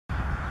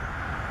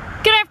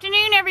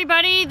afternoon,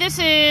 everybody. This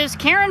is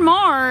Karen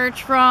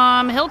March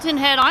from Hilton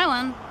Head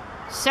Island,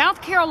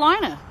 South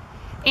Carolina.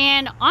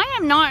 And I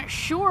am not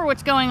sure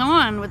what's going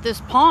on with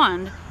this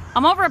pond.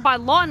 I'm over by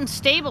Lawton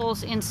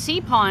Stables in Sea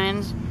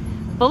Pines,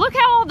 but look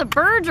how all the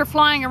birds are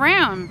flying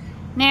around.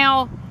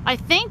 Now, I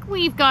think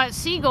we've got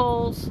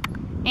seagulls,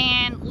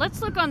 and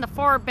let's look on the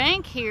far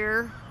bank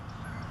here.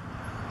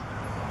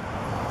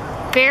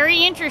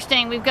 Very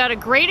interesting. We've got a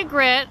great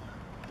egret,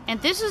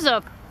 and this is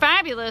a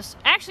fabulous,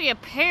 actually a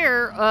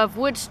pair of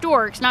wood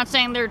storks. Not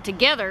saying they're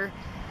together,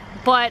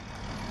 but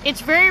it's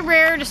very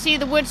rare to see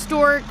the wood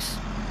storks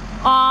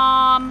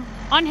on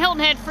Hilton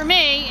Head for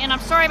me, and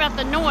I'm sorry about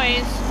the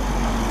noise.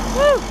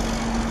 Woo!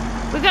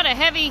 We've got a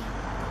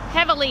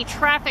heavily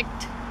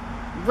trafficked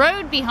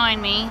road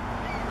behind me,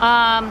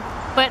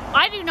 but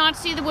I do not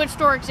see the wood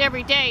storks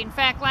every day. In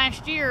fact,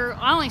 last year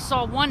I only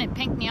saw one at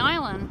Pinckney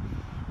Island.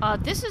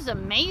 This is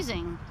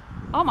amazing.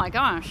 Oh my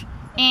gosh.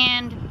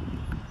 And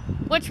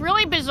what's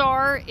really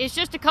bizarre is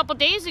just a couple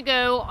days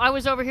ago, I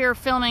was over here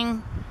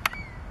filming,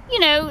 you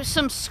know,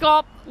 some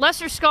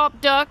lesser scaup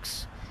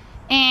ducks.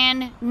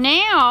 And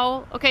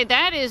now, okay,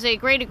 that is a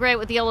great egret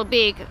with the yellow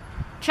beak.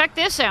 Check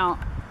this out.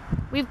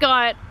 We've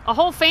got a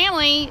whole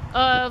family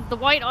of the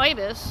white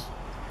ibis.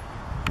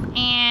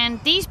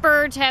 And these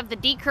birds have the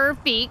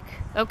decurved beak,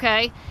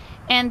 okay?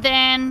 And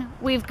then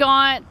we've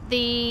got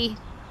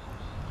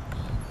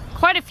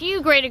quite a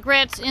few great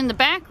egrets in the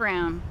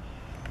background.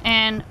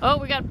 And oh,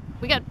 we got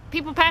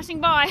people passing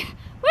by.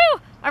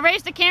 Woo! I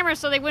raised the camera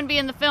so they wouldn't be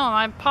in the film.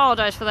 I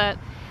apologize for that.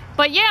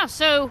 But yeah,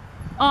 so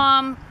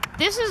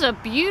this is a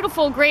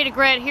beautiful great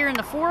egret here in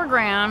the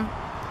foreground,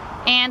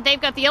 and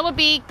they've got the yellow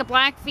beak, the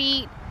black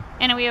feet,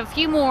 and we have a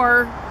few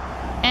more,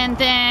 and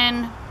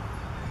then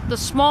the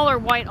smaller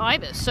white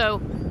ibis.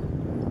 So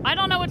I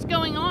don't know what's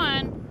going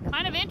on.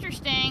 Kind of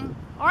interesting.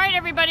 All right,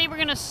 everybody, we're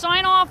gonna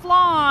sign off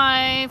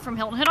live from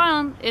Hilton Head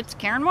Island. It's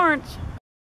Karen March.